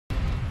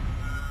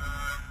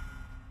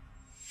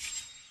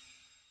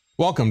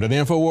Welcome to the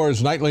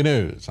INFOWARS Nightly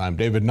News. I'm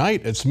David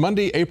Knight. It's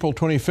Monday, April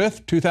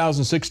 25th,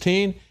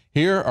 2016.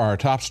 Here are our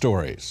top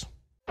stories.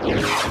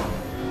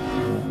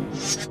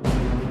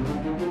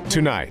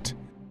 Tonight,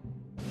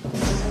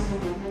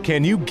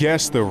 can you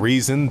guess the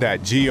reason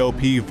that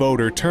GOP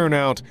voter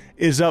turnout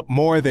is up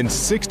more than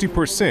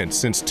 60%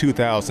 since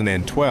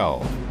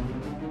 2012?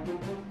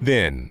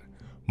 Then,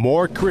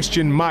 more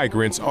Christian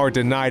migrants are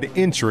denied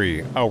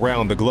entry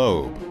around the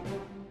globe.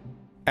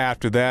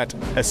 After that,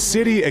 a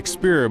city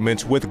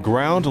experiments with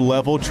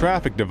ground-level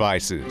traffic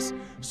devices,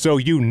 so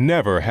you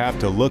never have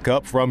to look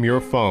up from your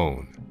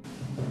phone.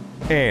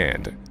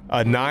 And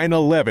a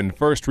 9/11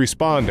 first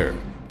responder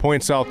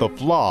points out the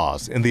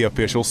flaws in the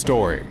official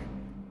story.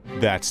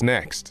 That's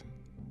next.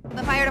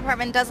 The fire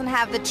department doesn't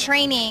have the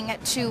training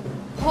to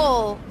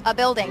pull a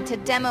building, to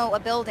demo a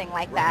building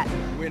like that.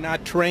 We're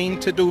not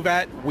trained to do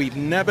that. We've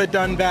never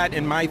done that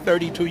in my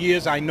 32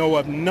 years. I know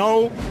of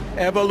no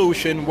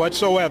evolution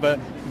whatsoever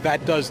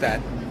that does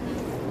that.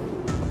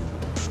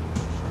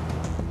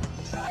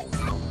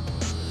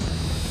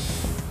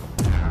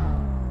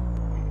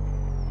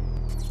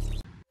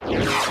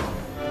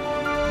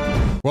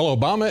 Well,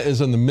 Obama is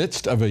in the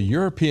midst of a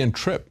European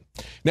trip.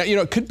 Now,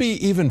 it could be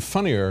even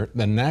funnier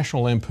than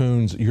National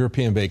Lampoon's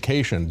European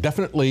Vacation.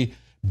 Definitely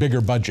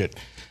bigger budget.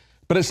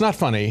 But it's not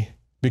funny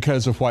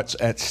because of what's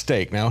at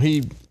stake. Now,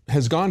 he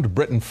has gone to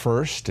Britain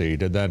first. He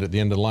did that at the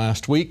end of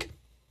last week,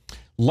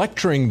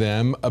 lecturing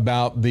them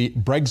about the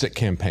Brexit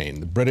campaign,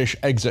 the British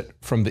exit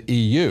from the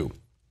EU.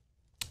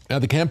 Now,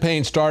 the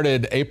campaign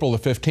started April the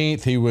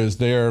 15th. He was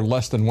there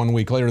less than 1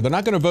 week later. They're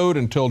not going to vote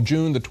until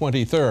June the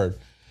 23rd.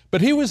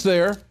 But he was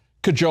there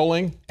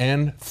cajoling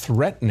and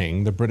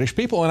threatening the British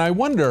people. And I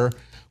wonder,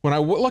 when I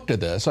looked at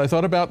this, I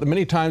thought about the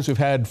many times we've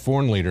had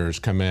foreign leaders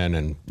come in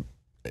and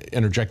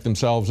interject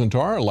themselves into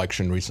our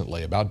election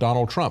recently about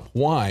Donald Trump.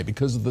 Why?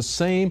 Because of the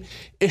same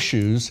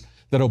issues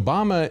that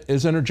Obama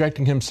is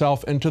interjecting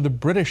himself into the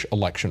British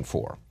election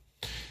for.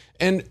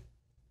 And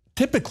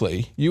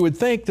typically, you would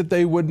think that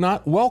they would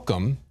not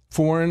welcome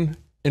foreign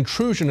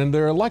intrusion in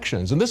their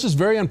elections. And this is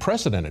very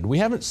unprecedented. We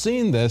haven't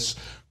seen this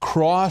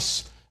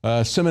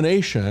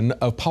cross-semination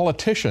of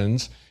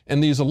politicians in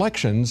these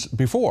elections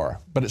before,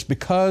 but it's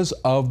because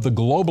of the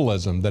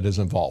globalism that is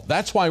involved.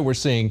 That's why we're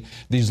seeing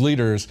these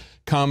leaders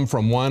come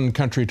from one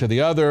country to the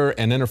other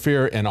and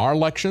interfere in our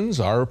elections,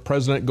 our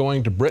president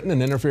going to Britain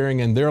and interfering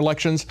in their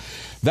elections.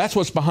 That's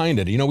what's behind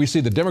it. We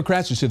see the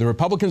Democrats, we see the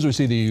Republicans, we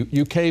see the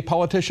UK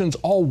politicians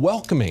all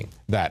welcoming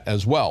that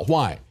as well.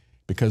 Why?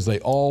 Because they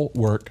all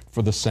work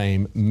for the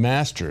same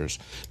masters.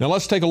 Now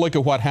let's take a look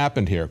at what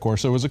happened here. Of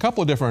course, there was a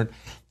couple of different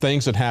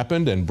things that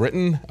happened in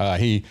Britain.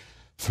 He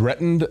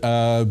threatened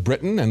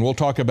Britain, and we'll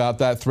talk about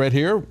that threat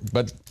here.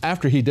 But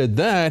after he did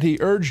that, he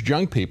urged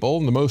young people,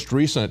 in the most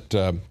recent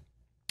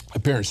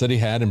appearance that he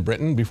had in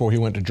Britain before he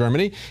went to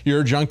Germany, he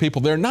urged young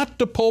people there not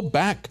to pull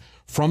back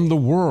from the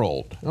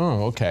world.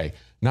 Oh, okay.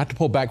 Not to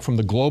pull back from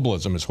the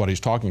globalism is what he's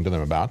talking to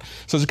them about.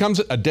 So it comes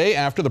a day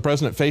after the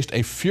president faced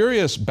a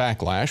furious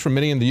backlash from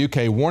many in the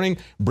UK, warning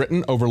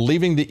Britain over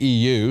leaving the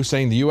EU,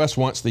 saying the US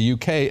wants the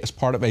UK as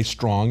part of a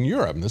strong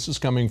Europe. And this is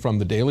coming from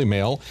the Daily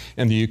Mail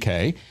in the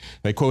UK.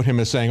 They quote him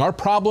as saying, "Our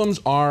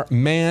problems are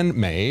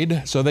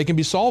man-made, so they can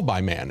be solved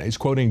by man." He's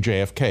quoting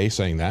JFK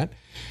saying that.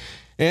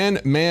 And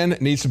man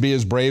needs to be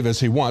as brave as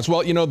he wants.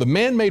 Well, the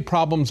man-made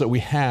problems that we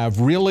have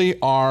really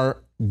are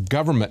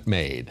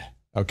government-made.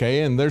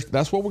 Okay, and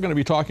that's what we're going to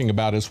be talking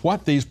about, is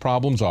what these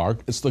problems are.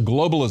 It's the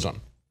globalism.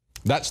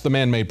 That's the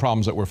man-made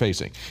problems that we're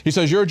facing. He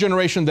says, you're a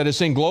generation that is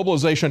seeing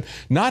globalization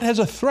not as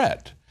a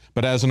threat,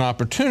 but as an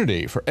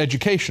opportunity for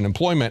education,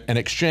 employment, and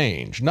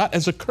exchange. Not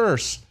as a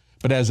curse,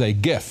 but as a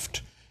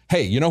gift.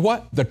 Hey, you know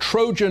what? The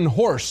Trojan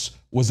horse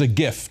was a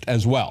gift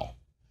as well.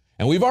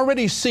 And we've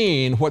already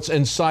seen what's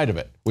inside of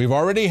it. We've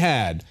already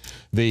had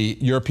the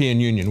European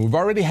Union. We've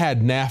already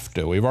had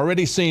NAFTA. We've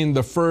already seen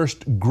the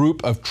first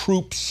group of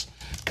troops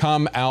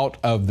come out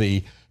of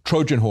the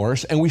Trojan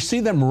horse, and we see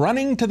them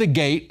running to the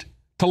gate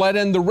to let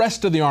in the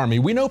rest of the army.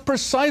 We know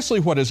precisely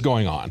what is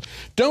going on.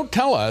 Don't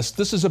tell us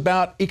this is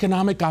about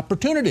economic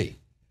opportunity.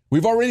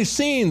 We've already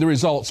seen the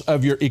results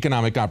of your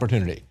economic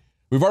opportunity.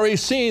 We've already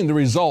seen the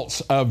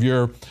results of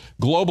your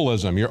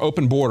globalism, your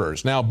open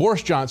borders. Now,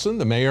 Boris Johnson,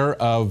 the mayor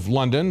of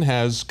London,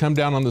 has come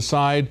down on the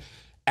side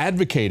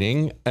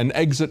advocating an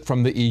exit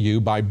from the EU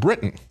by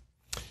Britain.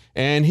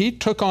 And he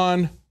took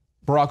on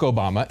Barack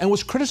Obama and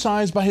was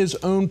criticized by his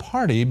own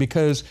party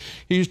because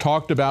he's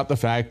talked about the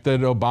fact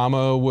that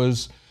Obama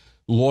was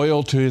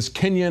loyal to his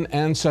Kenyan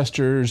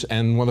ancestors,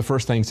 and one of the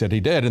first things that he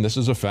did, and this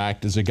is a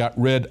fact, is he got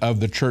rid of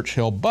the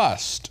Churchill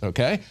bust,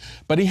 okay?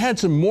 But he had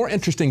some more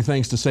interesting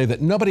things to say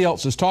that nobody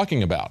else is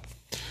talking about.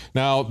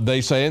 Now, they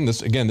say, and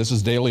this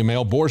is Daily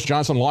Mail, Boris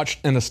Johnson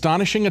launched an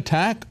astonishing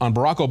attack on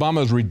Barack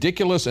Obama's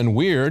ridiculous and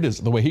weird, is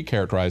the way he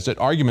characterized it,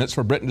 arguments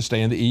for Britain to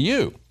stay in the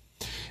EU.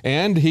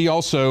 And he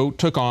also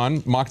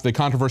mocked the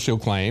controversial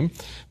claim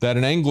that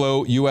an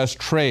Anglo-U.S.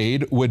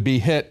 trade would be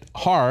hit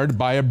hard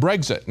by a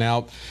Brexit.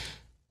 Now,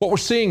 What we're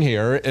seeing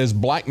here is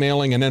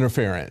blackmailing and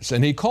interference,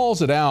 and he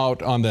calls it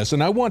out on this.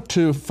 And I want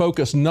to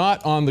focus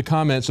not on the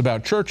comments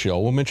about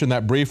Churchill. We'll mention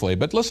that briefly,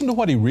 but listen to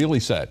what he really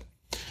said.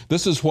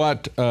 This is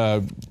what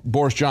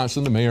Boris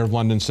Johnson, the mayor of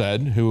London,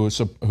 said, who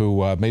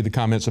made the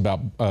comments about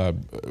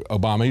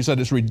Obama. He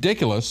said it's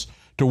ridiculous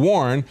to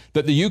warn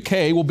that the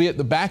UK will be at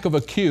the back of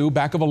a queue,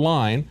 back of a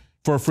line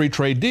for a free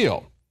trade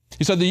deal.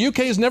 He said the UK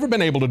has never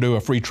been able to do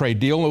a free trade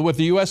deal with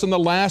the US in the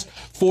last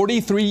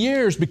 43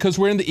 years because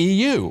we're in the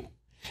EU.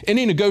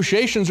 Any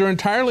negotiations are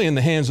entirely in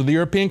the hands of the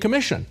European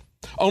Commission.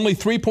 Only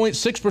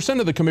 3.6%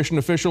 of the Commission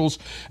officials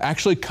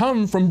actually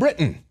come from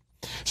Britain.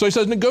 So he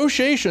says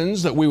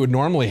negotiations that we would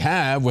normally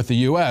have with the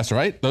U.S.,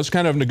 right? Those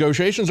kind of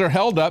negotiations are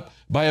held up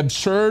by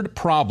absurd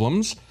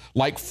problems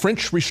like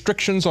French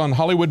restrictions on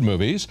Hollywood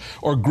movies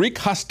or Greek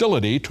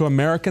hostility to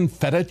American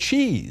feta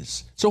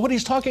cheese. So what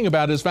he's talking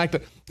about is the fact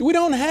that we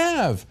don't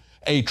have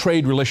a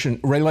trade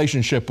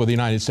relationship with the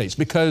United States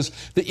because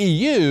the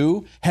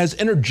EU has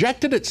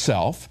interjected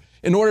itself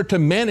in order to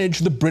manage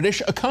the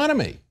British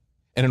economy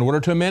and in order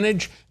to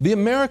manage the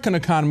American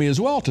economy as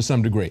well to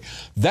some degree.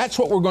 That's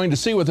what we're going to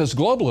see with this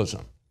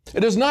globalism.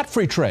 It is not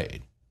free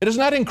trade. It is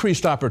not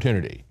increased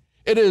opportunity.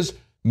 It is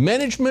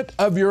management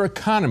of your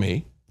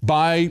economy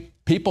by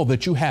people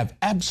that you have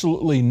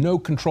absolutely no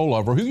control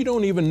over, who you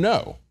don't even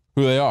know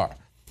who they are.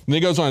 And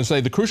he goes on to say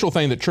the crucial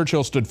thing that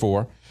Churchill stood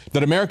for,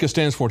 that America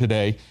stands for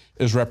today,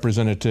 is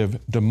representative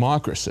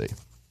democracy.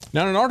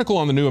 Now, in an article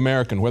on the New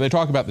American where they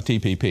talk about the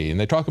TPP and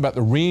they talk about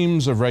the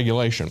reams of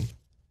regulation,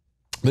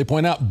 they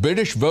point out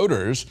British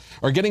voters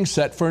are getting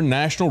set for a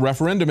national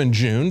referendum in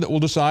June that will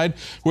decide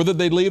whether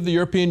they leave the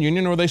European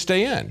Union or they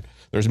stay in.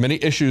 There's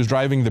many issues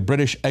driving the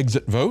British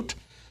exit vote: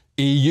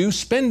 EU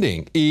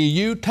spending,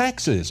 EU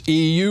taxes,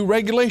 EU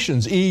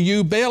regulations,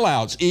 EU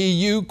bailouts,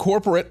 EU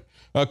corporate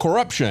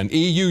corruption,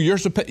 EU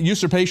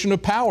usurpation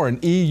of power,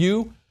 and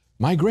EU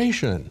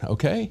migration,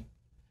 okay?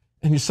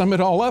 And you sum it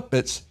all up,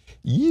 it's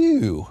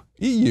EU.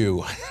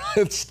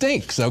 It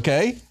stinks,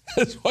 okay?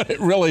 That's what it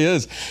really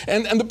is.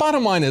 And the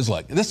bottom line is,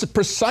 look, this is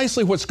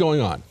precisely what's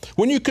going on.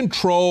 When you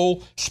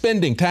control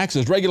spending,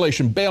 taxes,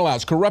 regulation,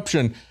 bailouts,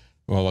 corruption,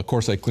 well, of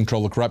course they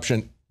control the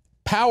corruption,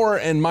 power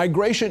and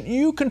migration,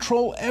 you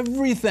control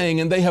everything,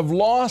 and they have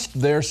lost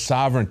their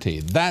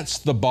sovereignty. That's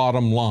the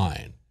bottom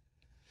line.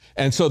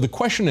 And so the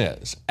question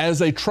is, as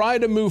they try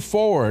to move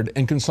forward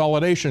in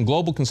consolidation,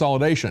 global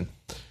consolidation,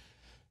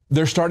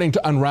 they're starting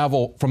to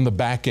unravel from the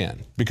back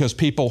end because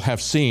people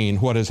have seen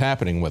what is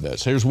happening with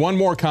this. Here's one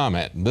more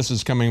comment. This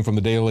is coming from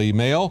the Daily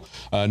Mail.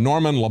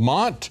 Norman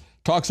Lamont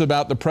talks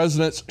about the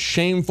president's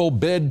shameful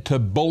bid to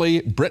bully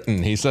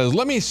Britain. He says,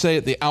 let me say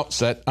at the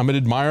outset, I'm an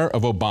admirer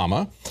of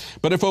Obama,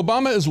 but if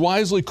Obama is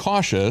wisely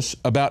cautious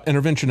about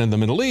intervention in the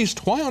Middle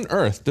East, why on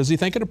earth does he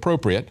think it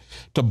appropriate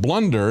to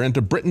blunder into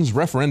Britain's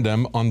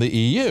referendum on the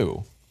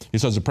EU? He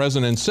says the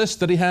president insists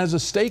that he has a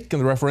stake in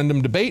the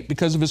referendum debate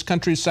because of his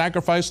country's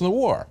sacrifice in the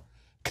war.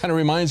 Kind of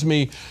reminds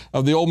me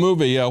of the old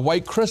movie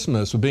White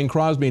Christmas with Bing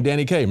Crosby and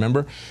Danny Kaye.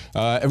 Remember?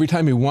 Every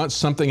time he wants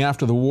something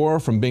after the war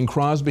from Bing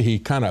Crosby, he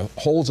kind of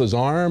holds his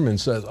arm and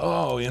says,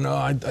 oh, you know,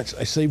 I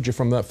saved you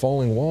from that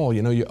falling wall.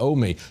 You know, you owe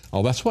me.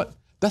 Oh, that's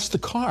the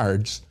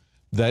cards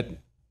that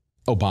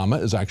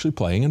Obama is actually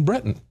playing in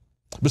Britain.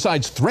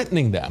 Besides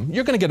threatening them,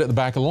 you're going to get at the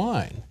back of the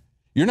line.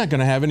 You're not going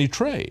to have any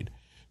trade.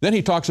 Then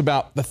he talks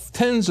about the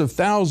tens of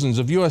thousands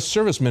of U.S.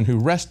 servicemen who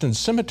rest in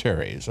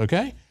cemeteries,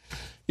 okay?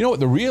 You know what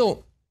the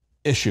real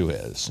issue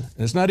is? And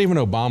it's not even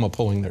Obama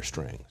pulling their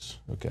strings,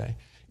 okay?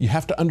 You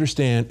have to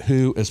understand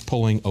who is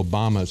pulling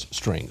Obama's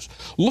strings.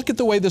 Look at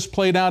the way this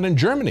played out in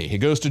Germany. He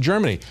goes to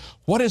Germany.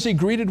 What is he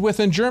greeted with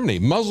in Germany?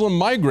 Muslim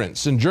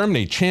migrants in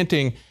Germany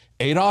chanting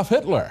Adolf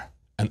Hitler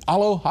and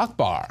Allahu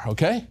Akbar,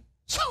 okay?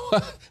 So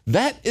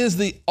that is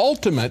the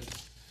ultimate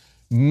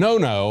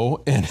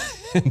no-no in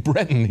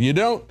Britain. You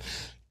don't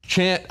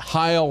chant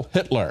Heil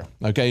Hitler,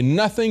 okay?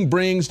 Nothing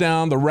brings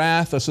down the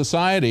wrath of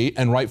society,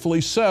 and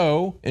rightfully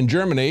so, in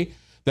Germany,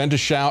 than to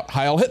shout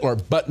Heil Hitler.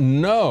 But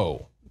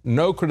no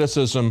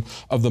criticism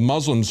of the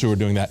Muslims who are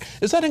doing that.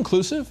 Is that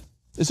inclusive?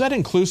 Is that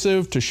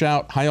inclusive to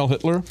shout Heil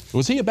Hitler?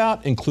 Was he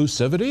about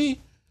inclusivity?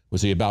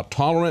 Was he about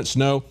tolerance?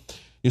 No.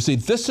 You see,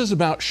 this is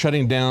about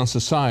shutting down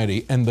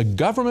society, and the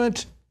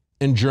government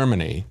in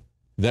Germany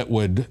that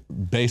would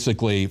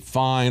basically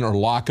fine or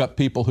lock up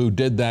people who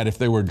did that if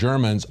they were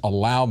Germans,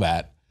 allow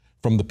that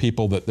from the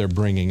people that they're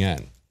bringing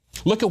in.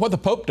 Look at what the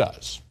Pope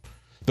does.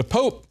 The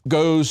Pope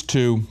goes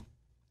to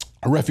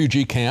a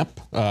refugee camp,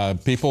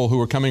 people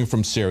who are coming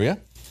from Syria,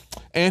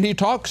 and he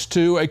talks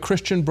to a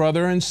Christian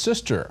brother and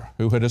sister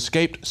who had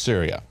escaped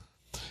Syria.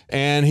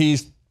 And he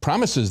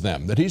promises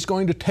them that he's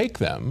going to take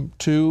them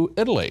to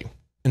Italy.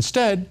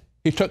 Instead,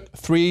 he took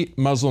 3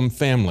 Muslim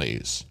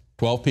families,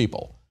 12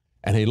 people,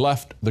 and he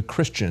left the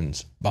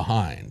Christians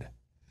behind.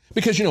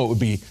 Because, you know, it would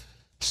be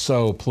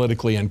so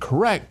politically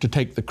incorrect to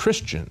take the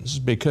Christians,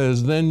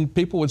 because then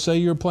people would say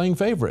you're playing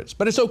favorites.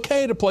 But it's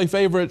okay to play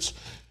favorites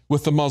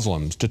with the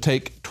Muslims, to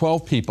take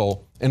 12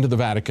 people into the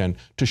Vatican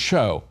to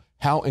show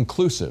how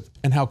inclusive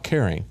and how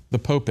caring the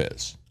Pope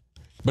is.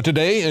 But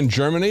today in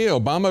Germany,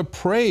 Obama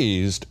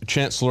praised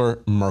Chancellor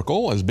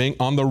Merkel as being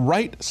on the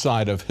right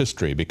side of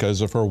history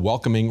because of her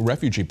welcoming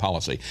refugee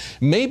policy.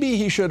 Maybe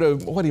he should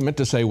have, what he meant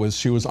to say was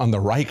she was on the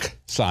right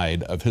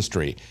side of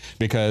history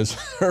because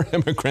her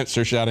immigrants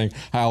are shouting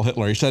Heil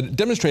Hitler. He said it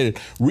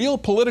demonstrated real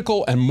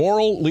political and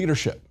moral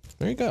leadership.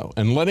 There you go.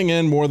 And letting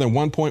in more than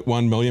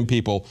 1.1 million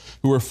people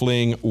who are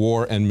fleeing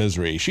war and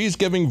misery. She's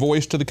giving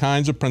voice to the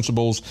kinds of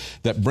principles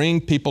that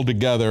bring people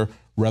together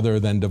rather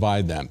than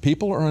divide them.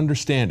 People are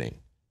understanding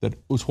that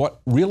was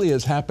what really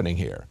is happening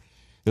here.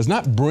 It's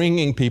not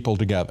bringing people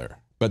together,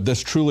 but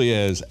this truly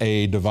is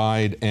a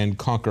divide and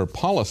conquer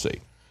policy.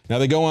 Now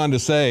they go on to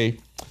say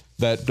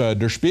that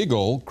Der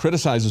Spiegel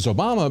criticizes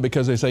Obama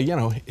because they say, you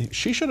know,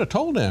 she should have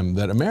told him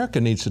that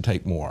America needs to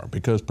take more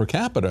because per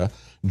capita,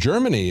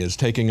 Germany is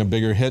taking a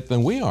bigger hit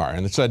than we are.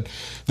 And it said,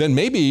 then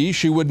maybe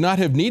she would not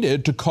have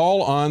needed to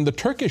call on the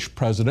Turkish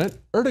president,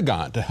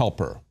 Erdogan, to help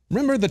her.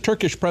 Remember the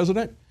Turkish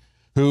president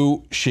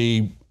who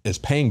she is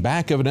paying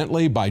back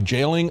evidently by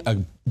jailing a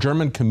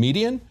German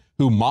comedian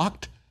who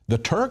mocked the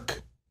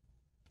Turk?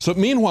 So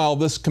meanwhile,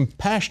 this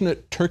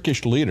compassionate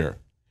Turkish leader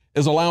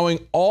is allowing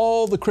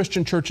all the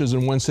Christian churches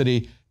in one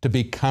city to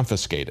be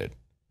confiscated.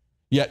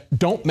 Yet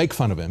don't make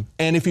fun of him.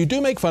 And if you do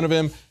make fun of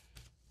him,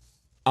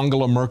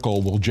 Angela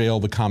Merkel will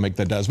jail the comic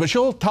that does. But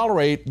she'll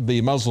tolerate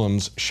the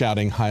Muslims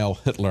shouting Heil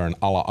Hitler and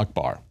Allah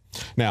Akbar.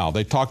 Now,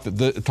 they talk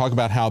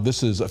about how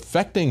this is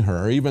affecting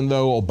her. Even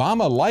though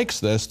Obama likes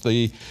this,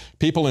 the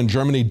people in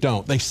Germany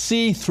don't. They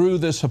see through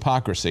this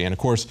hypocrisy. And of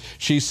course,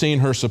 she's seen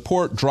her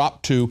support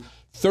drop to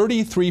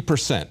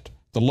 33%,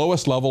 the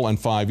lowest level in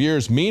 5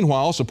 years.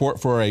 Meanwhile,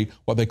 support for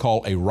what they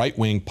call a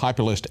right-wing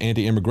populist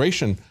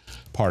anti-immigration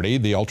party,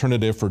 the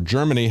Alternative for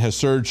Germany, has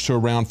surged to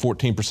around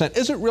 14%.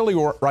 Is it really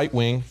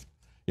right-wing?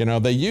 You know,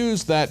 they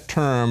use that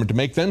term to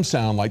make them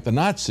sound like the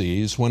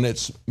Nazis when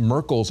it's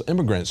Merkel's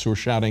immigrants who are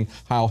shouting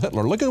Heil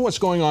Hitler. Look at what's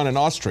going on in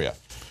Austria.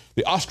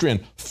 The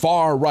Austrian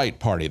far-right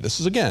party, this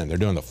is again, they're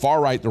doing the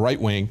far-right, the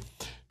right-wing,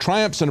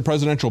 triumphs in a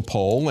presidential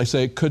poll. They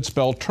say it could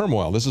spell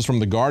turmoil. This is from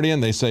The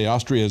Guardian. They say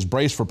Austria is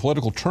braced for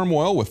political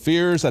turmoil with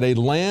fears that a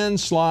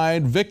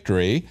landslide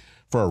victory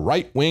for a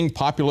right-wing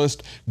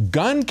populist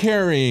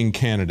gun-carrying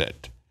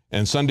candidate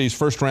in Sunday's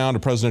first round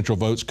of presidential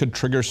votes could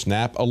trigger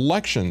snap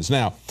elections.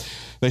 Now,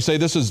 they say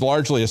this is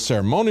largely a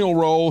ceremonial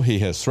role. He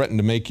has threatened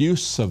to make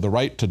use of the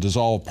right to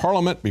dissolve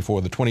parliament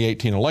before the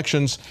 2018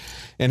 elections.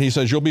 And he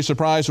says, you'll be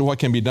surprised at what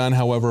can be done,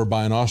 however,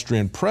 by an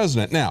Austrian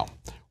president. Now,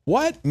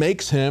 what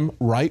makes him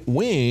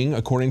right-wing,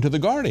 according to The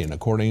Guardian,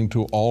 according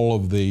to all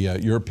of the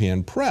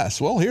European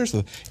press? Well, here's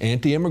the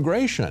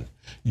anti-immigration,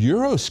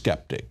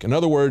 Eurosceptic. In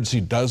other words,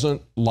 he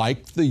doesn't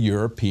like the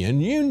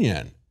European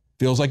Union.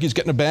 Feels like he's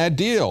getting a bad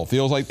deal.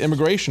 Feels like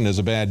immigration is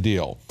a bad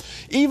deal.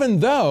 Even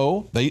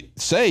though they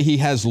say he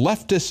has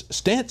leftist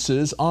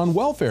stances on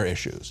welfare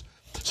issues.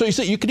 So you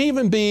see, you can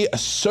even be a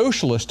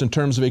socialist in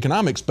terms of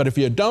economics, but if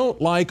you don't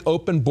like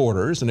open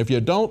borders and if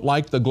you don't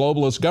like the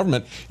globalist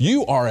government,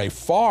 you are a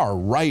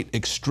far-right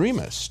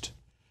extremist.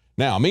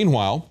 Now,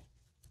 meanwhile,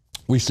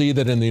 we see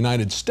that in the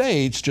United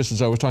States, just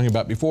as I was talking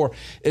about before,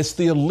 it's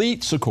the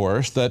elites, of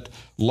course, that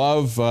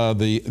love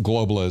the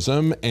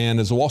globalism. And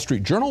as the Wall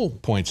Street Journal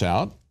points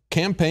out,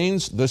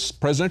 this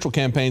presidential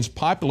campaign's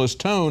populist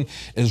tone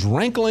is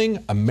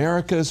rankling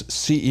America's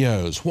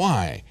CEOs.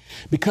 Why?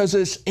 Because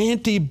it's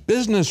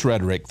anti-business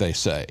rhetoric, they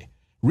say.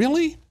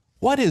 Really?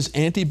 What is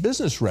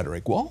anti-business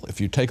rhetoric? Well, if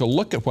you take a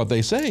look at what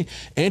they say,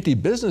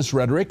 anti-business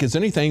rhetoric is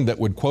anything that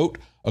would, quote,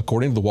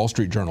 according to the Wall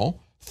Street Journal,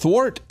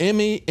 thwart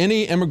any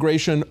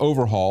immigration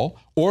overhaul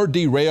or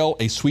derail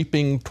a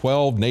sweeping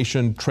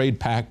 12-nation trade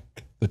pact,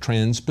 the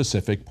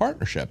Trans-Pacific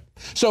Partnership.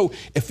 So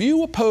if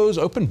you oppose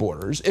open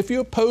borders, if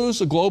you oppose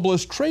the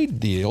globalist trade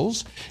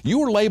deals,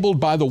 you are labeled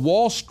by the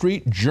Wall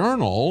Street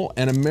Journal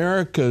and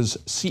America's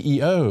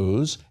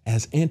CEOs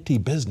as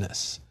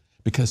anti-business.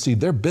 Because, see,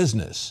 their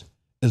business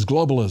is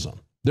globalism.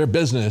 Their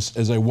business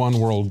is a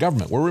one-world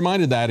government. We're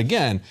reminded that,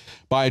 again,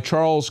 by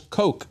Charles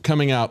Koch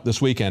coming out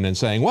this weekend and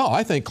saying, well,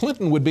 I think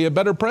Clinton would be a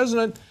better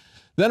president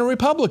than a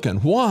Republican.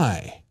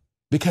 Why?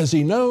 Because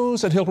he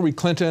knows that Hillary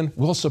Clinton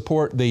will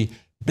support the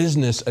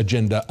business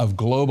agenda of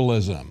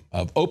globalism,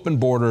 of open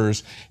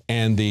borders,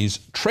 and these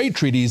trade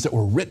treaties that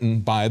were written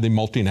by the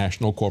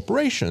multinational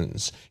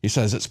corporations. He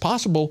says it's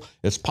possible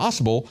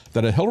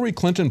that a Hillary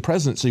Clinton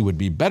presidency would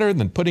be better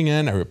than putting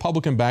in a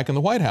Republican back in the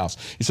White House.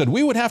 He said,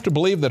 we would have to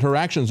believe that her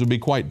actions would be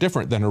quite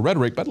different than her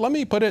rhetoric, but let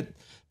me put it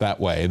that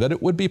way, that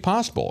it would be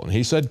possible. And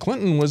he said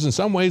Clinton was in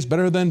some ways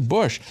better than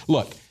Bush.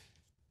 Look,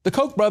 the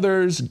Koch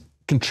brothers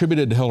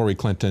contributed to Hillary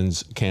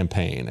Clinton's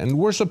campaign, and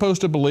we're supposed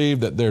to believe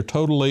that they're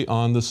totally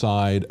on the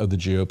side of the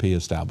GOP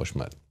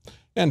establishment.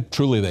 And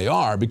truly they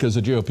are, because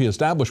the GOP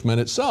establishment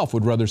itself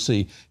would rather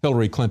see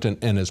Hillary Clinton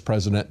in as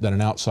president than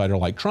an outsider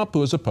like Trump,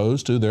 who is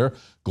opposed to their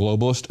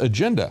globalist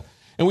agenda.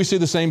 And we see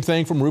the same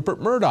thing from Rupert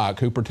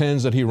Murdoch, who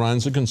pretends that he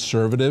runs a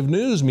conservative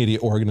news media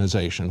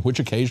organization, which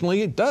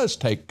occasionally does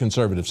take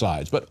conservative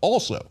sides, but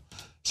also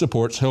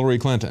supports Hillary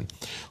Clinton.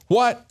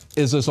 What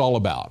is this all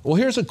about? Well,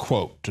 here's a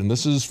quote, and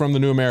this is from the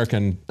New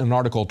American, an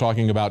article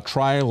talking about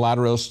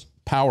trilateral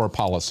power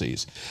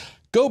policies.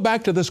 Go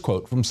back to this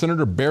quote from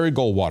Senator Barry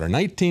Goldwater,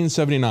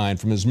 1979,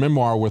 from his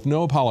memoir With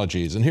No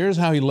Apologies, and here's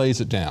how he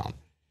lays it down.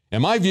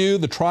 In my view,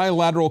 the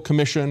Trilateral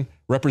Commission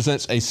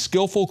represents a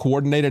skillful,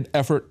 coordinated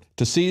effort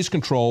to seize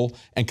control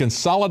and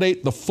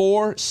consolidate the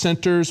four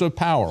centers of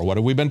power. What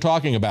have we been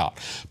talking about?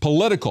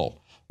 Political,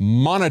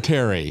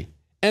 monetary,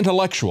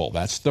 intellectual,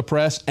 that's the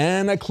press,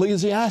 and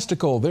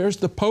ecclesiastical. There's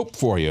the Pope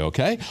for you,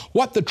 okay?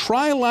 What the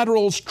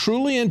trilaterals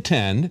truly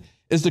intend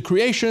is the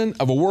creation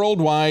of a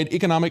worldwide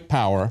economic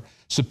power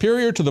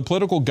superior to the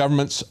political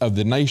governments of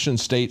the nation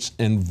states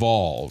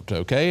involved,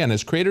 okay? And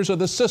as creators of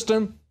the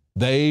system,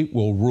 they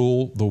will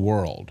rule the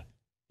world.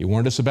 He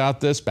warned us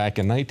about this back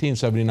in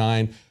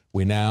 1979.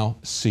 We now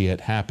see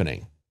it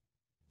happening.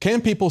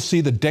 Can people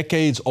see the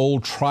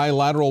decades-old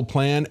trilateral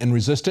plan and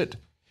resist it?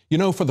 You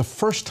know, for the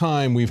first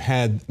time, we've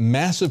had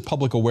massive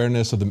public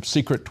awareness of the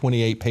secret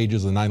 28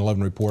 pages of the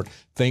 9/11 report,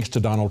 thanks to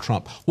Donald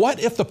Trump. What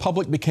if the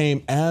public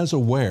became as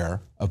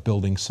aware of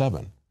Building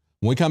 7?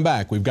 When we come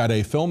back, we've got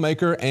a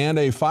filmmaker and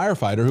a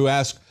firefighter who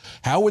ask,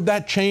 how would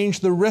that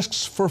change the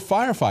risks for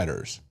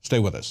firefighters? Stay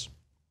with us.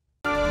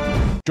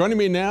 Joining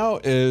me now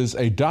is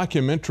a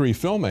documentary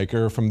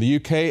filmmaker from the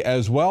UK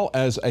as well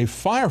as a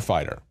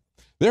firefighter.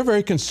 They're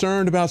very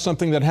concerned about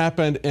something that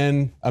happened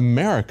in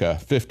America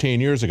 15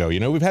 years ago.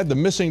 You know, we've had the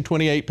missing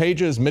 28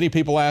 pages. Many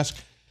people ask,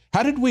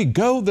 how did we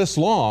go this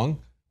long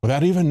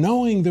without even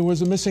knowing there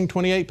was a missing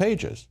 28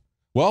 pages?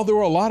 Well, there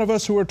were a lot of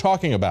us who were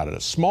talking about it,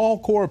 a small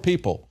core of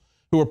people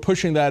who were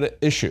pushing that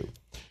issue.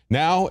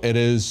 Now it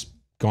has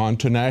gone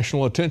to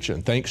national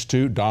attention thanks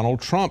to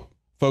Donald Trump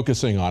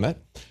focusing on it.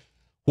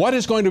 What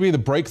is going to be the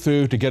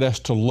breakthrough to get us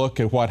to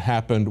look at what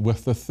happened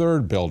with the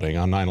third building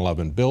on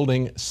 9/11,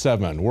 Building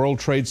 7, World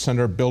Trade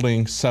Center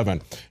Building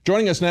 7?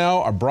 Joining us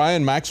now are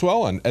Brian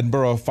Maxwell, an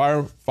Edinburgh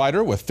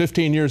firefighter with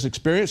 15 years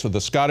experience with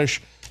the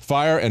Scottish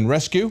Fire and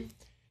Rescue.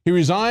 He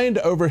resigned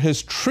over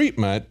his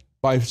treatment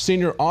by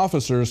senior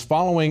officers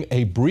following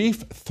a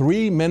brief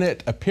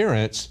 3-minute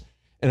appearance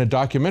in a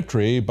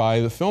documentary by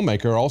the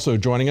filmmaker. Also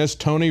joining us,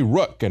 Tony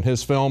Rook, and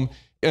his film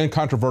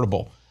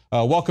Incontrovertible.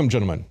 Welcome,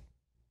 gentlemen.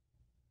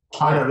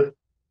 Hi,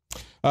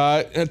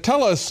 David.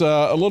 Tell us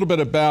a little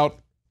bit about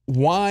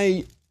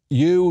why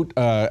you,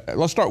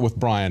 let's start with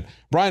Brian.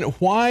 Brian,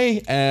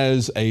 why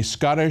as a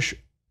Scottish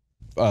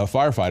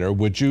firefighter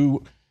would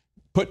you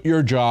put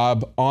your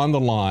job on the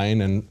line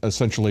and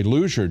essentially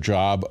lose your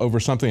job over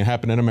something that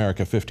happened in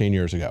America 15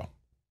 years ago?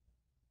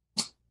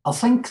 I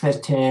think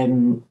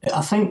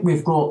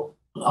we've got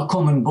a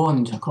common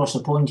bond across the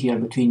pond here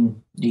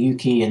between the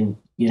UK and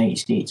the United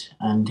States,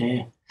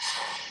 and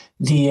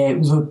they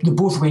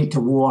both went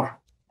to war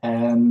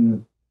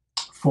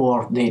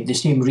for the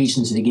same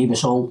reasons they gave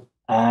us all.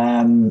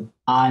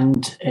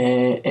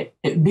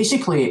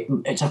 Basically,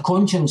 it's a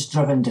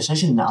conscience-driven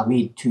decision that I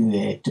made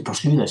to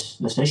pursue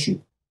this issue.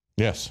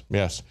 Yes,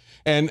 yes.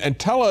 And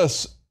tell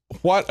us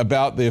what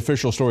about the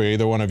official story,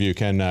 either one of you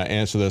can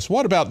answer this.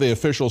 What about the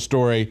official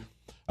story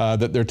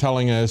that they're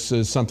telling us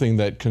is something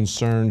that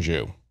concerns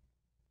you?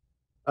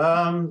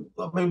 I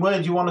mean,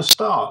 where do you want to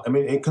start? I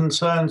mean, it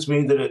concerns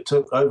me that it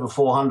took over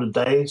 400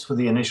 days for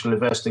the initial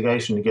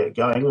investigation to get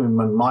going. I mean,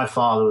 when my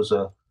father was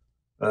a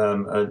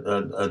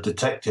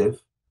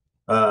detective,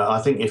 I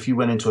think if you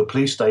went into a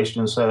police station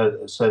and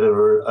said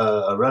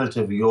a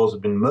relative of yours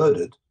had been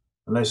murdered,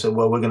 and they said,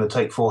 well, we're going to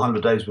take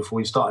 400 days before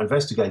we start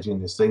investigating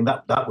this thing,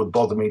 that would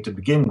bother me to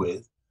begin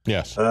with.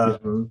 Yes.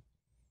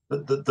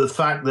 The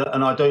fact that,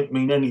 and I don't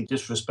mean any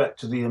disrespect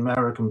to the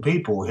American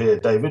people here,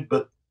 David,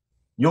 but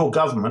your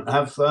government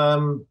have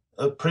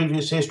a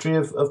previous history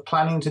of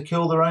planning to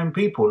kill their own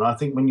people. And I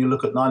think when you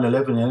look at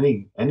 9/11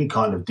 in any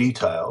kind of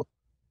detail,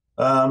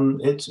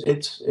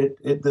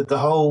 the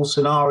whole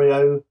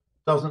scenario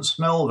doesn't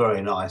smell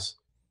very nice.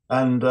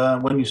 And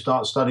when you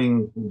start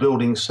studying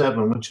Building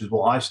 7, which is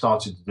what I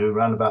started to do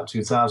around about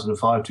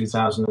 2005,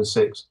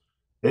 2006,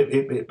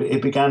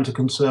 it began to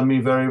concern me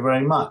very,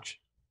 very much.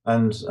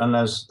 And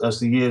as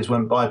the years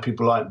went by,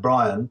 people like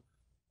Brian,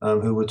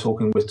 who we're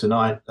talking with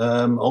tonight,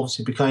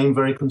 obviously became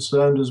very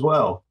concerned as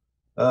well.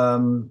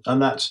 And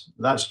that's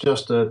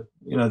just the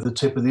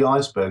tip of the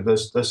iceberg.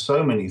 There's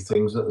so many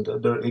things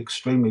that are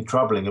extremely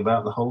troubling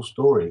about the whole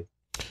story.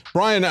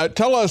 Brian,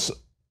 tell us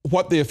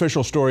what the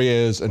official story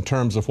is in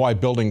terms of why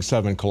Building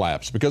 7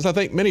 collapsed, because I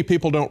think many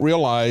people don't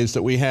realize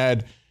that we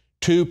had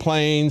 2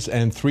 planes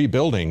and 3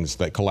 buildings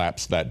that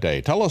collapsed that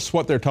day. Tell us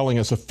what they're telling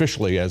us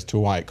officially as to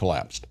why it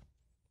collapsed.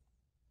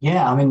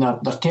 Yeah, I mean,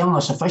 they're telling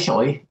us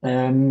officially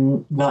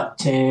that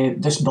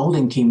this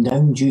building came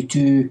down due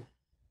to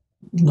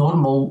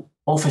normal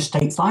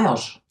office-type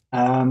fires.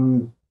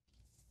 And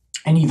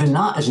even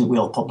that isn't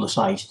well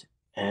publicised.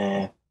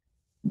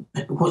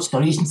 What's the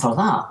reason for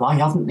that? Why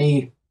haven't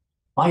they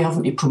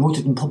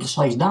promoted and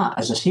publicised that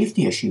as a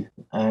safety issue?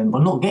 We're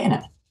not getting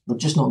it. We're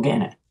just not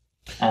getting it.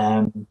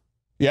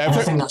 Yeah, and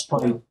I think that's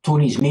why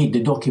Tony's made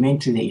the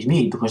documentary that he's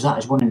made, because that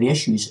is one of the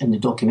issues in the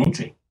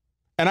documentary.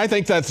 And I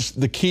think that's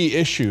the key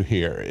issue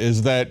here,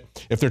 is that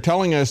if they're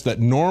telling us that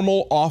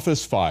normal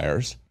office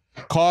fires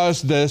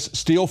caused this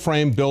steel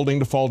frame building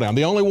to fall down,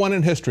 the only one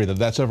in history that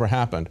that's ever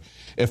happened,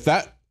 if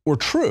that were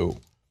true,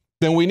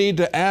 then we need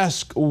to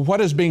ask what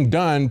is being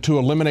done to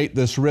eliminate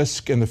this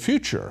risk in the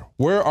future.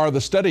 Where are the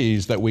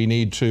studies that we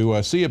need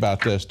to see about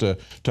this to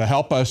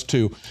help us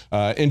to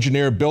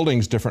engineer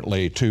buildings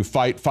differently, to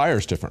fight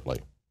fires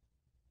differently?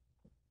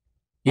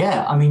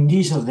 Yeah, I mean,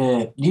 these are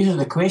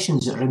the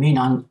questions that remain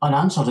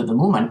unanswered at the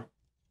moment.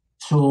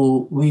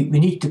 So we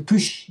need to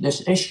push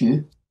this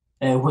issue,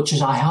 which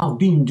is I have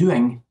been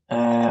doing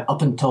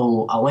up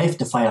until I left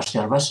the fire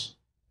service,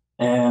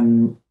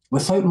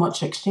 without much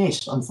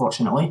success,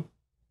 unfortunately.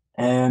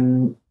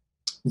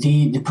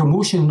 The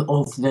promotion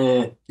of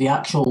the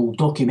actual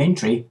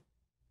documentary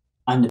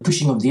and the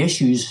pushing of the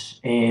issues,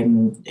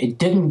 it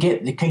didn't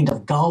get the kind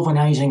of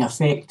galvanizing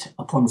effect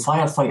upon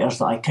firefighters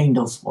that I kind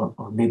of,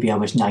 or maybe I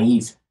was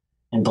naive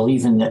in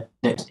believing that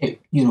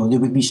it, there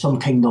would be some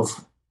kind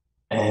of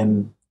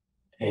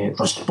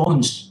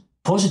response,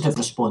 positive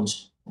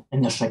response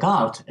in this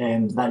regard.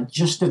 That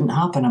just didn't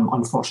happen,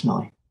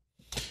 unfortunately.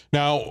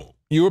 Now,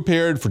 you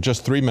appeared for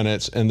just 3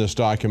 minutes in this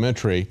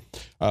documentary.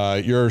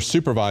 Your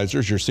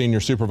supervisors, your senior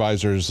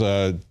supervisors,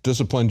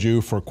 disciplined you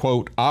for,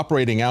 quote,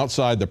 operating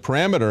outside the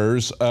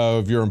parameters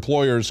of your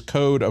employer's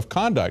code of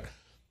conduct.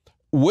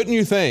 Wouldn't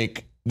you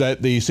think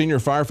that the senior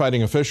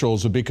firefighting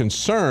officials would be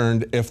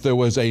concerned if there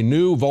was a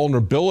new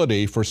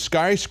vulnerability for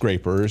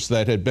skyscrapers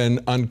that had been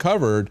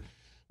uncovered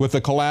with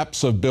the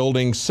collapse of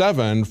Building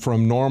 7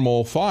 from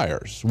normal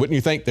fires? Wouldn't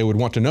you think they would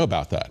want to know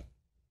about that?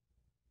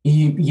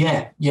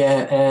 Yeah,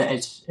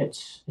 it's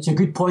a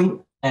good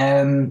point.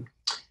 During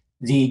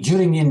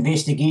the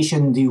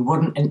investigation, they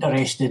weren't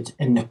interested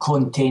in the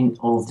content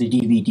of the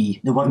DVD.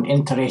 They weren't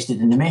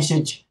interested in the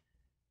message.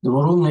 They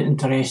were only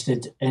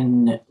interested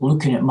in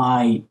looking at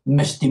my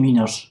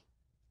misdemeanors.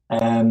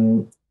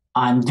 And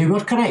they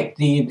were correct.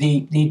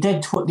 They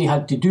did what they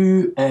had to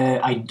do.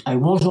 I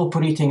was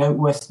operating out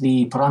with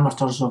the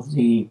parameters of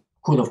the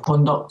code of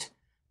conduct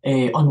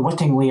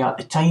unwittingly at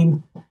the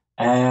time.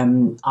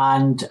 And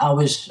I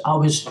was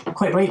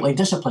quite rightly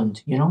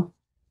disciplined,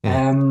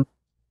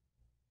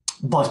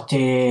 but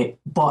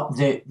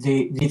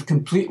they've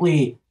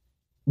completely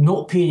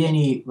not paid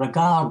any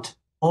regard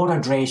or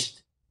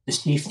addressed the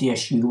safety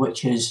issue,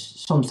 which is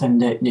something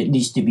that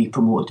needs to be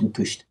promoted and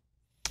pushed.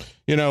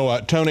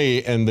 Tony,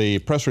 in the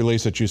press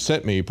release that you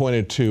sent me,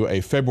 pointed to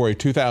a February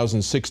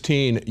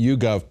 2016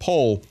 YouGov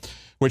poll,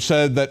 which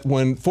said that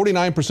when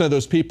 49% of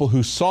those people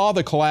who saw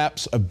the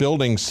collapse of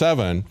Building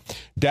 7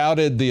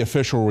 doubted the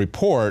official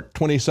report,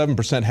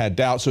 27% had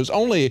doubts. So it's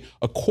only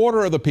a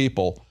quarter of the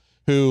people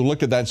who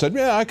looked at that and said,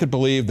 yeah, I could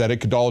believe that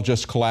it could all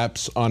just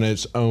collapse on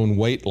its own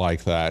weight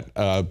like that.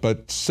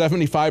 But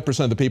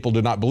 75% of the people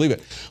did not believe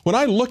it. When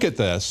I look at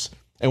this,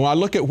 and when I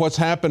look at what's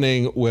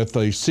happening with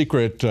the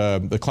secret,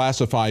 the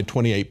classified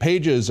 28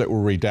 pages that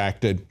were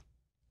redacted,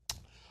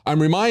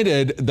 I'm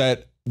reminded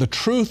that the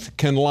truth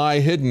can lie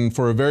hidden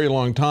for a very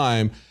long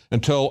time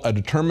until a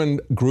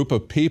determined group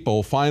of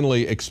people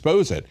finally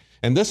expose it.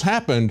 And this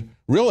happened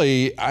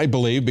really, I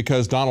believe,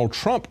 because Donald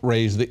Trump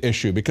raised the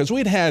issue, because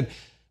we'd had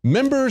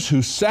members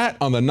who sat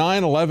on the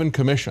 9/11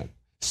 Commission,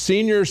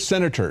 senior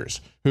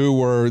senators who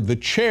were the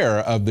chair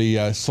of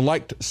the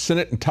Select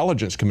Senate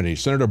Intelligence Committee,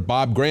 Senator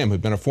Bob Graham,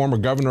 who'd been a former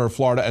governor of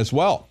Florida as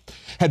well,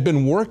 had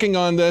been working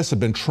on this, had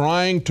been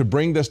trying to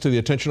bring this to the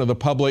attention of the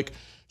public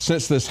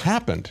since this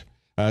happened.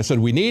 Said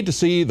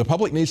the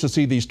public needs to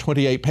see these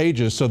 28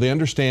 pages so they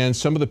understand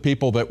some of the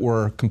people that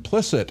were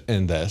complicit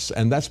in this,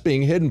 and that's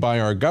being hidden by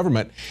our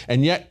government.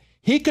 And yet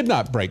he could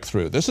not break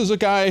through. This is a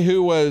guy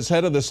who was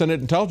head of the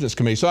Senate Intelligence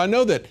Committee. So I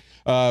know that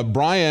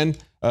Brian,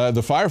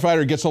 the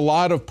firefighter, gets a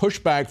lot of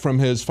pushback from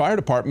his fire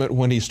department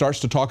when he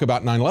starts to talk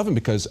about 9/11,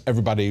 because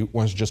everybody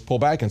wants to just pull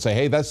back and say,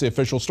 hey, that's the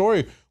official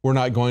story. We're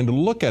not going to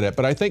look at it.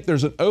 But I think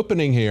there's an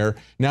opening here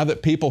now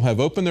that people have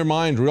opened their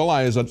mind,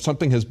 realize that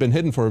something has been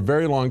hidden for a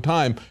very long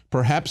time.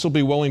 Perhaps they'll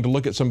be willing to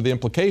look at some of the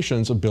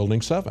implications of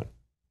Building 7.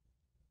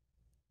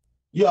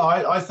 Yeah,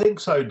 I think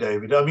so,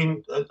 David. I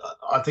mean,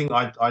 I think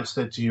I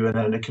said to you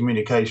in a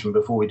communication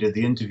before we did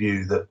the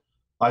interview that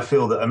I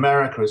feel that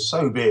America is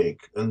so big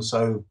and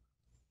so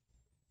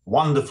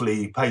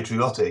wonderfully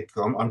patriotic.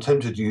 I'm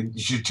tempted to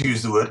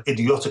use the word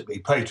idiotically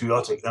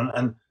patriotic,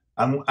 and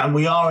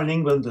we are in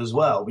England as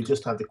well. We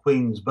just had the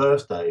Queen's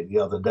birthday the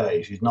other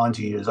day. She's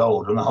 90 years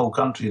old, and the whole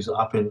country's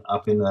up in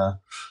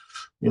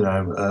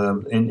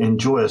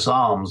joyous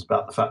arms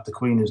about the fact the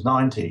Queen is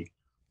 90.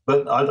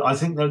 But I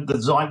think that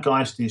the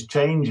zeitgeist is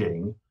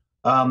changing.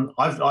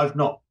 I've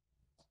not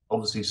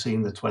obviously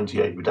seen the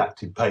 28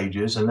 redacted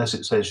pages, unless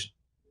it says,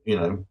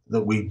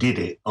 that we did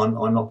it. I'm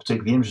not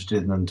particularly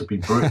interested in them, to be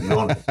brutally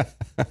honest.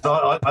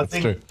 So I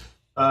think,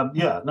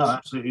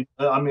 absolutely.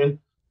 I mean,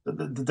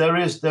 there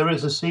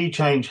is a sea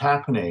change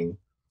happening,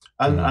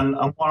 and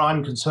what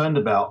I'm concerned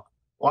about,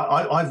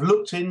 I've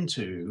looked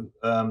into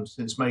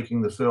since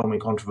making the film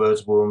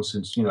Incontrovertible, and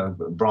since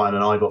Brian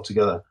and I got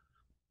together.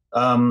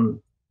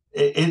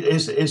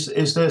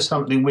 is there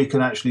something we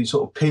can actually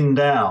sort of pin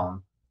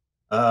down?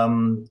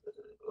 And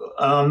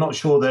I'm not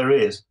sure there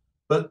is,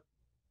 but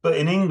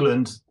in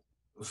England,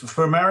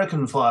 for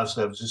American fire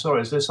services,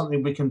 sorry, is there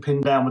something we can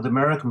pin down with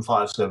American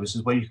fire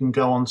services where you can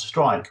go on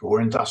strike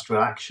or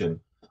industrial action?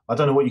 I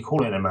don't know what you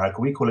call it in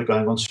America. We call it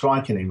going on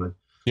strike in England.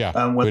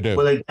 Yeah, where, we do.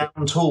 Where they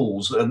down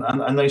tools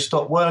and they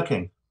stop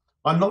working.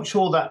 I'm not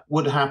sure that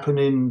would happen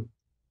in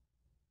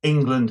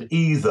England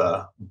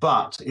either,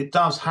 but it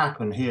does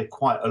happen here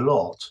quite a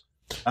lot.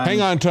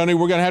 Hang on, Tony.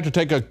 We're going to have to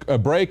take a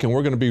break, and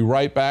we're going to be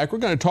right back. We're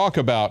going to talk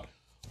about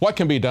what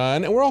can be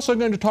done, and we're also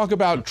going to talk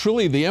about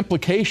truly the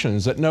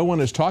implications that no one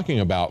is talking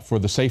about for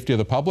the safety of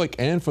the public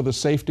and for the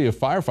safety of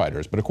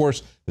firefighters. But of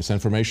course, this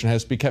information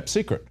has to be kept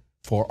secret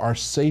for our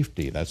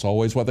safety. That's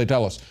always what they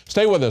tell us.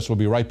 Stay with us. We'll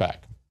be right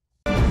back.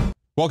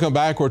 Welcome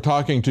back. We're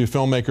talking to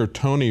filmmaker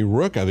Tony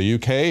Rook of the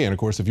UK. And of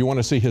course, if you want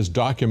to see his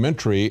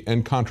documentary,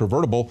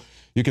 Incontrovertible,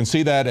 you can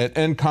see that at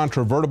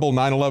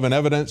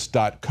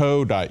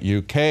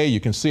incontrovertible911evidence.co.uk. You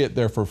can see it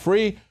there for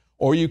free,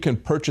 or you can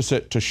purchase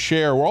it to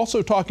share. We're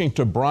also talking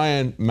to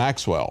Brian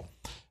Maxwell,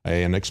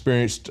 an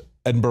experienced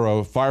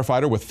Edinburgh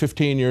firefighter with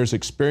 15 years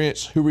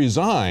experience who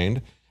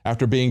resigned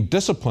after being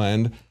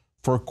disciplined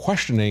for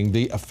questioning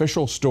the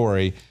official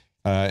story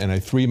in a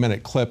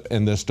 3-minute clip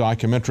in this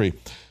documentary.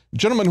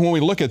 Gentlemen, when we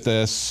look at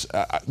this,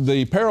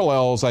 the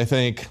parallels, I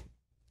think,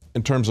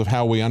 in terms of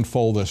how we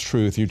unfold this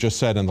truth, you just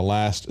said in the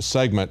last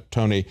segment,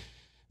 Tony,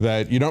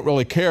 that you don't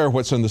really care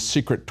what's in the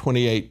secret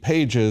 28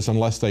 pages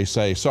unless they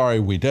say, sorry,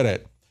 we did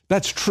it.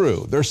 That's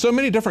true. There's so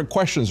many different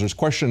questions. There's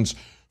questions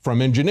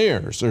from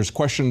engineers. There's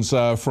questions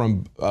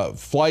from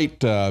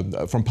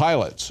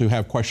pilots who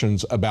have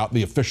questions about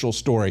the official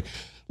story.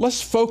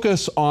 Let's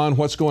focus on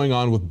what's going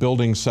on with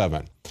Building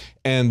 7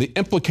 and the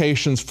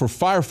implications for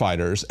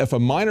firefighters if a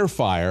minor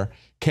fire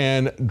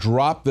can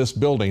drop this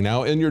building.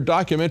 Now, in your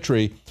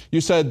documentary, you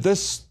said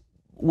this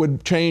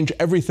would change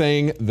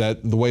everything,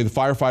 that the way the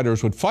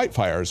firefighters would fight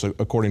fires,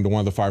 according to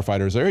one of the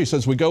firefighters there. He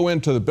says, we go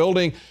into the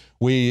building,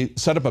 we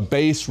set up a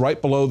base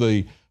right below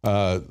the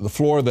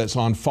floor that's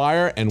on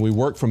fire, and we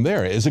work from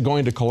there. Is it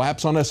going to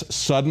collapse on us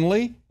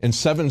suddenly in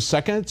 7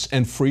 seconds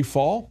and free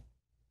fall?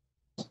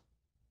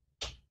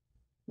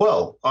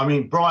 Well, I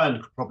mean,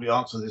 Brian could probably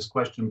answer this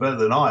question better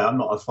than I. I'm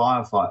not a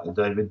firefighter,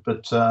 David,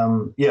 but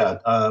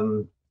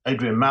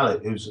Adrian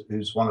Mallet,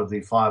 who's one of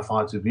the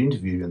firefighters we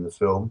interviewed in the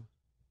film,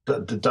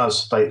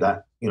 does state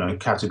that,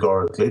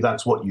 categorically.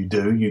 That's what you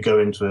do. You go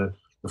into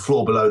the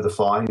floor below the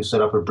fire, you set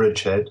up a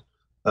bridgehead,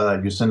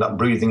 you send up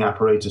breathing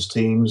apparatus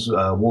teams,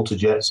 water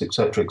jets,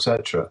 etc.,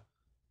 etc.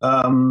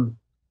 And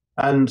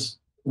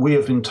we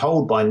have been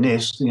told by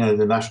NIST,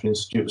 the National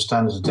Institute of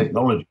Standards and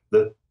Technology,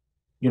 that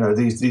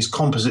these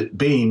composite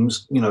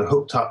beams,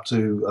 hooked up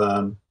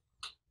to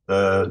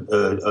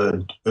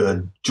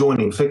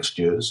joining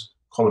fixtures,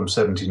 column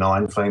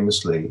 79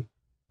 famously,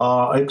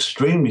 are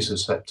extremely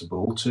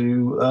susceptible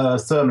to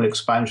thermal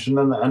expansion,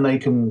 and they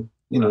can,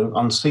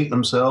 unseat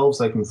themselves,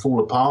 they can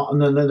fall apart,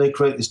 and then they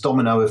create this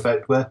domino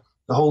effect where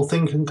the whole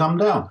thing can come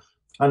down.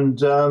 And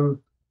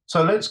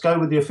so let's go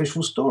with the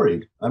official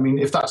story. I mean,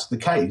 if that's the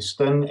case,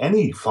 then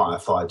any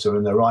firefighter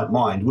in their right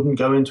mind wouldn't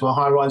go into a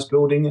high-rise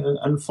building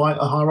and fight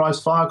a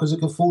high-rise fire, because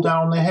it could fall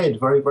down on their head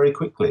very, very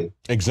quickly.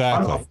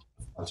 Exactly.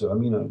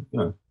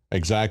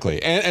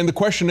 Exactly. And the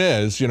question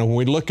is, when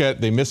we look at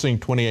the missing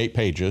 28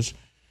 pages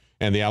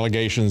and the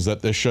allegations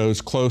that this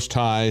shows close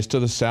ties to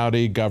the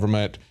Saudi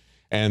government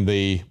and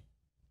the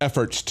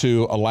efforts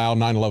to allow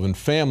 9/11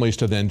 families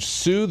to then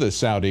sue the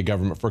Saudi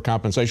government for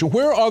compensation,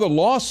 where are the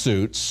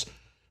lawsuits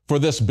for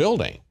this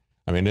building?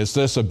 I mean, is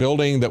this a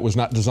building that was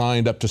not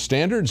designed up to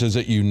standards? Is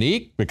it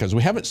unique? Because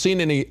we haven't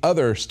seen any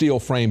other steel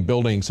frame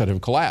buildings that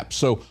have collapsed.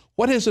 So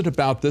what is it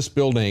about this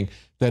building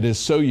that is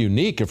so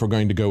unique, if we're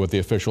going to go with the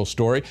official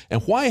story?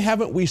 And why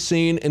haven't we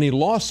seen any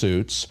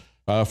lawsuits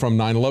from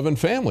 9/11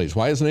 families?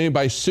 Why hasn't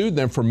anybody sued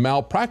them for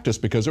malpractice?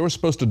 Because they were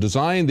supposed to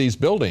design these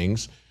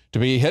buildings to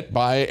be hit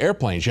by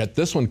airplanes, yet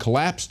this one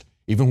collapsed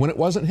even when it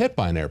wasn't hit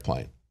by an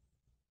airplane.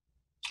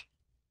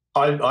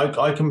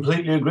 I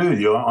completely agree with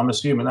you. I'm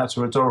assuming that's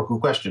a rhetorical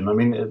question. I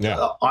mean,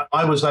 yeah.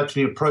 I was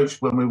actually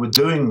approached when we were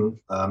doing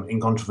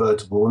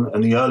Incontrovertible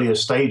and the earlier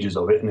stages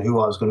of it, and who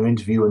I was going to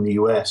interview in the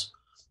US,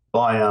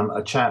 by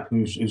a chap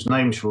whose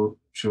name shall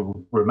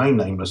remain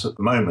nameless at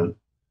the moment,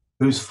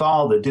 whose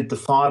father did the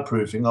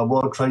fireproofing of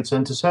World Trade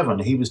Center 7.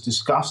 He was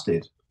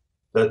disgusted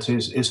that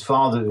his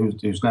father,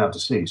 who's now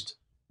deceased,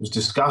 was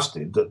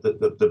disgusted that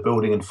the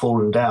building had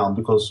fallen down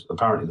because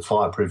apparently the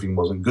fireproofing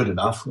wasn't good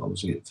enough.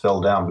 Obviously, it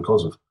fell down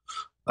because of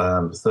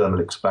thermal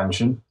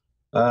expansion,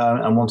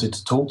 and wanted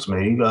to talk to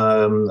me,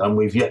 and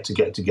we've yet to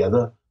get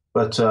together,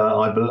 but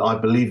I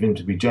believe him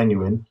to be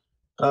genuine.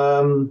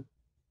 Look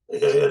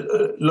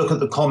at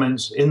the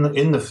comments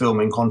in the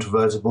film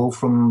Incontrovertible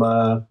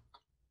from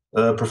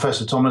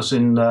Professor Thomas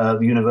in the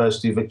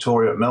University of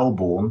Victoria at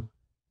Melbourne,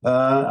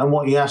 and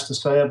what he has to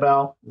say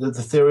about the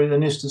theory the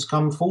NIST has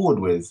come forward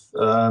with.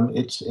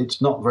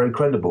 It's not very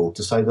credible,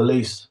 to say the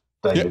least,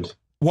 David.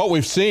 what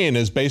we've seen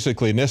is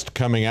basically NIST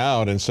coming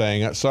out and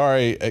saying,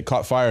 sorry, it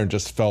caught fire and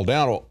just fell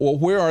down. Well,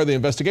 where are the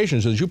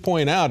investigations? As you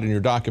point out in your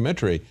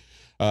documentary,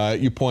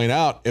 you point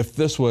out if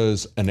this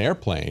was an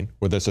airplane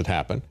where this had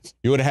happened,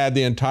 you would have had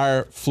the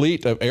entire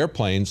fleet of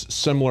airplanes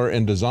similar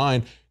in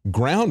design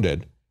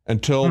grounded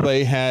until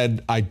they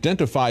had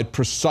identified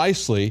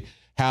precisely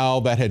how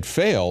that had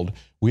failed.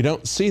 We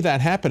don't see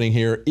that happening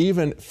here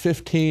even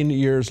 15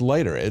 years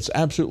later. It's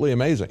absolutely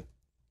amazing.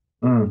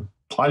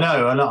 I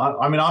know, and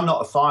I mean, I'm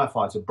not a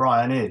firefighter.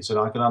 Brian is, and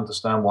I can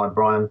understand why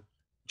Brian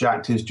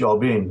jacked his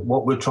job in.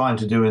 What we're trying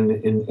to do in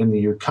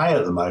the UK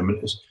at the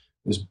moment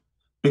is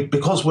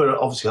because we're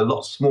obviously a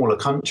lot smaller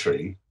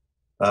country,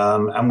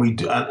 and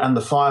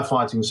the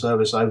firefighting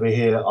service over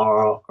here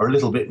are a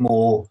little bit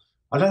more.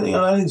 I don't think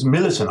it's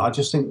militant. I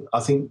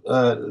think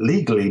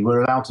legally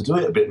we're allowed to do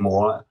it a bit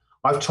more.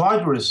 I've tried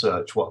to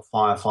research what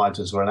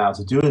firefighters are allowed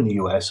to do in the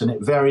US, and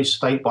it varies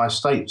state by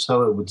state.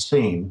 So it would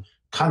seem.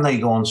 Can they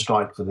go on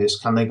strike for this?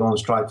 Can they go on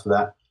strike for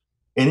that?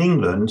 In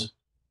England,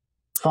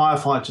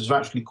 firefighters are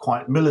actually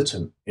quite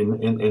militant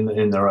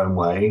in their own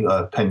way,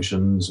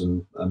 pensions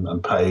and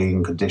pay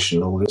and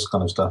condition, all this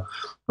kind of stuff.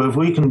 But if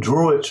we can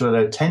draw it to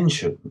their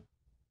attention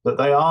that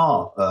they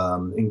are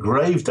in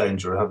grave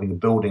danger of having a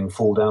building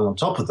fall down on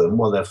top of them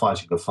while they're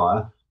fighting a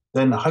fire,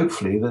 then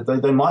hopefully that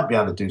they might be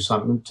able to do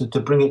something to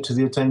bring it to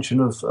the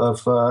attention of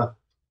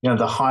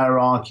the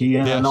hierarchy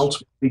and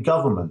ultimately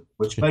government,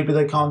 which maybe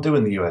they can't do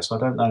in the US. I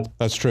don't know.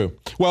 That's true.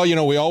 Well,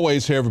 we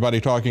always hear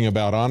everybody talking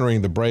about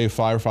honoring the brave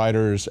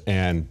firefighters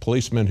and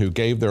policemen who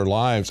gave their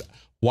lives.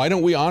 Why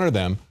don't we honor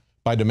them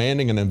by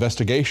demanding an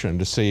investigation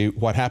to see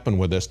what happened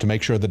with this, to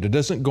make sure that it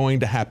isn't going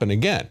to happen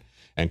again?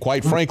 And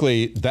quite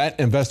frankly, that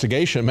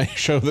investigation may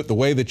show that the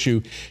way that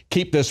you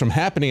keep this from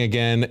happening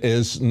again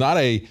is not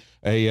a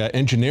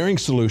engineering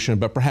solution,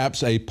 but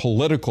perhaps a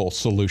political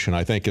solution,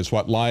 I think, is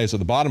what lies at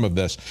the bottom of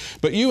this.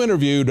 But you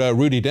interviewed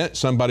Rudy Dent,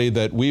 somebody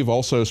that we've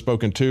also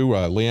spoken to.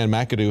 Leanne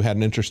McAdoo had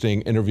an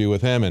interesting interview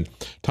with him in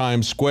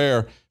Times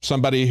Square,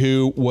 somebody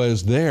who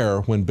was there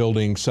when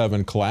Building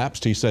 7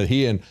 collapsed. He said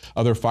he and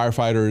other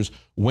firefighters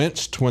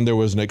winced when there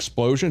was an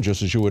explosion,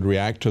 just as you would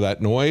react to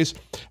that noise.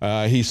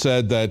 He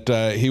said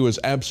that he was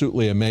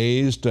absolutely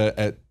amazed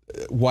at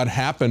what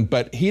happened,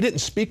 but he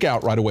didn't speak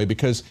out right away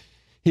because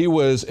he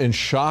was in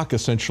shock,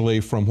 essentially,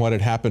 from what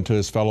had happened to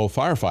his fellow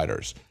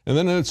firefighters. And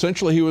then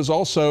essentially he was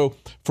also,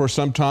 for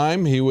some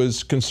time, he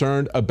was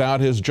concerned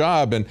about his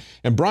job. And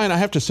Brian, I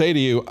have to say to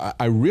you,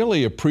 I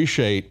really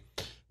appreciate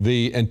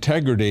the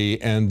integrity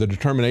and the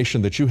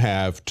determination that you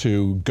have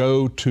to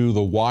go to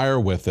the wire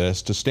with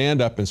this, to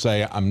stand up and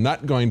say, I'm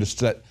not going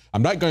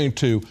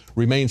to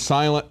remain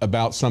silent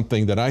about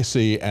something that I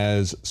see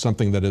as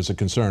something that is a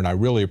concern. I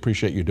really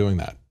appreciate you doing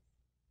that.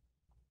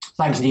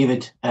 Thanks,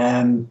 David.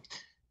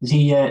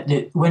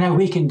 When I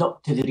wakened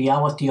up to the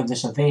reality of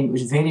this event, it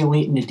was very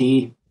late in the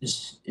day.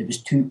 It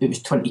was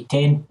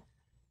 2010,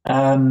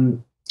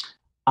 and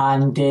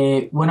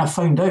when I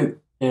found out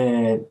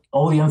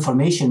all the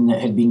information that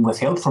had been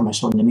withheld from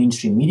us on the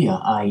mainstream media,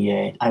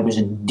 I was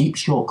in deep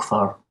shock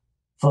for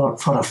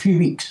a few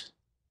weeks.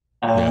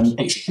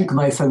 It shook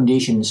my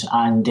foundations,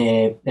 and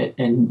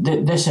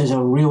this is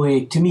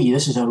to me,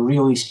 this is a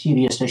really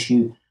serious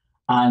issue.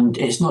 And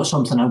it's not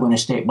something I'm going to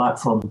step back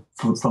from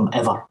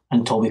ever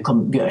until we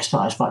get a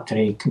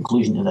satisfactory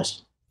conclusion to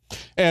this.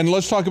 And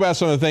let's talk about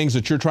some of the things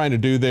that you're trying to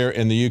do there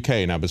in the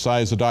UK. Now,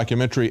 besides the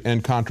documentary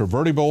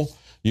Incontrovertible,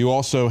 you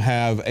also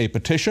have a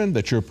petition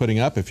that you're putting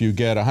up. If you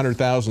get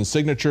 100,000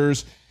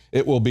 signatures,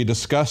 it will be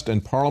discussed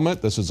in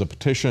Parliament. This is a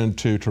petition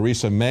to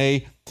Theresa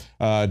May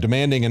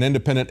demanding an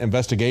independent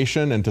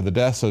investigation into the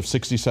deaths of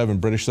 67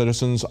 British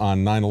citizens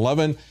on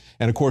 9/11.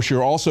 And of course,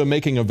 you're also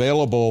making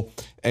available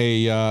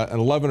an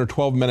 11 or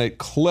 12-minute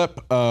clip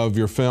of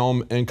your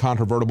film,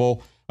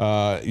 Incontrovertible.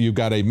 You've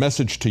got a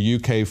message to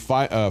UK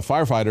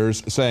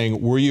firefighters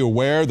saying, were you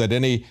aware that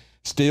any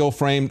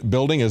steel-framed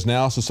building is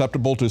now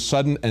susceptible to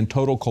sudden and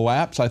total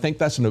collapse? I think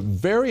that's a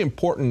very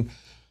important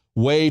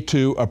way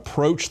to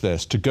approach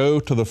this, to go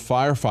to the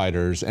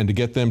firefighters and to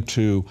get them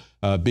to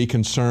be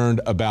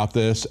concerned about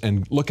this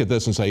and look at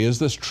this and say, is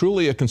this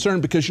truly a concern?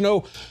 Because,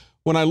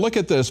 when I look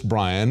at this,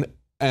 Brian,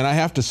 and I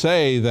have to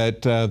say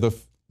that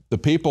the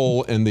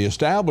people in the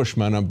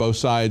establishment on both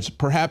sides,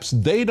 perhaps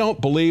they don't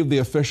believe the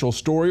official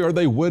story, or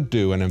they would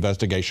do an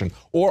investigation,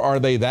 or are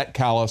they that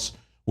callous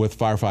with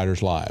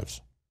firefighters'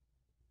 lives?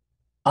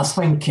 I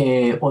think,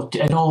 in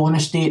all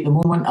honesty, at the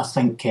moment, I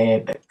think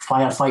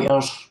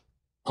firefighters,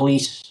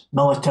 police,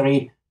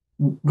 military,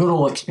 we're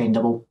all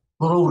expendable,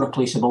 we're all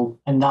replaceable,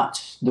 and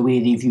that's the way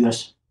they view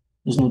us.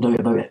 There's no doubt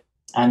about it.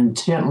 And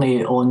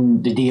certainly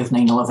on the day of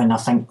 9/11, I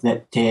think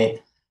that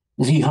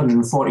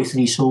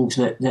 343 souls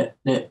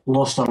that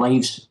lost their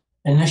lives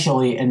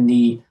initially in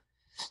the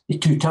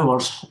two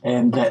towers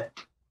that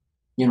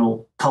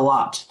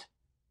collapsed.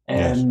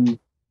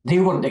 They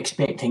weren't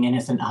expecting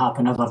anything to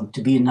happen other than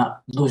to be in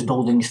those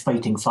buildings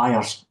fighting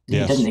fires.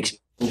 They didn't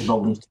expect those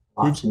buildings to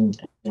collapse.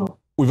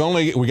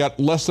 We got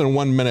less than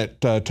 1 minute.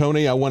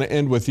 Tony, I want to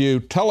end with you.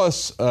 Tell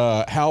us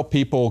how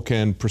people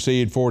can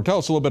proceed forward. Tell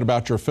us a little bit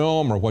about your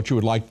film or what you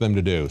would like them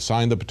to do.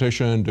 Sign the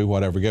petition, do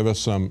whatever. Give us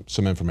some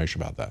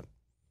information about that.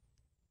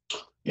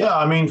 Yeah,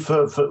 I mean,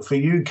 for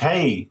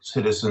UK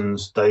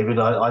citizens, David,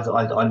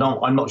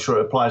 I'm not sure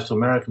it applies to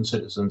American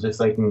citizens. If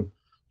they can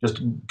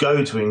just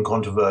go to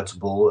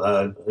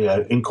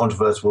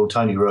Incontrovertible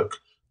Tony Rook,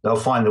 they'll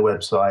find the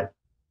website.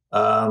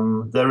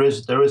 There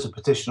is a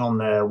petition on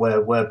there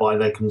whereby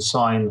they can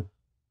sign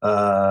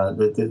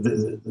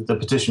the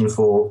petition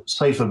for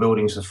safer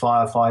buildings for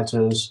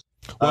firefighters.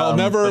 Well,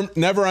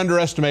 never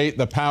underestimate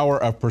the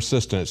power of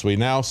persistence. We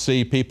now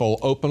see people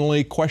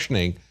openly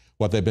questioning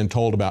what they've been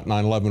told about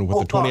 9/11 with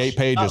the 28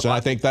 pages, and I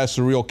think that's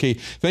the real key.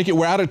 Thank you.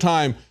 We're out of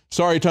time.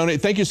 Sorry, Tony.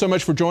 Thank you so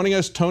much for joining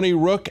us, Tony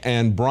Rook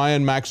and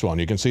Brian Maxwell. And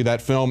you can see that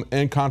film,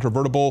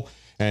 Incontrovertible,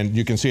 and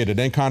you can see it at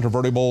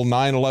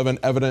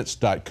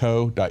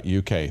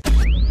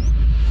incontrovertible911evidence.co.uk.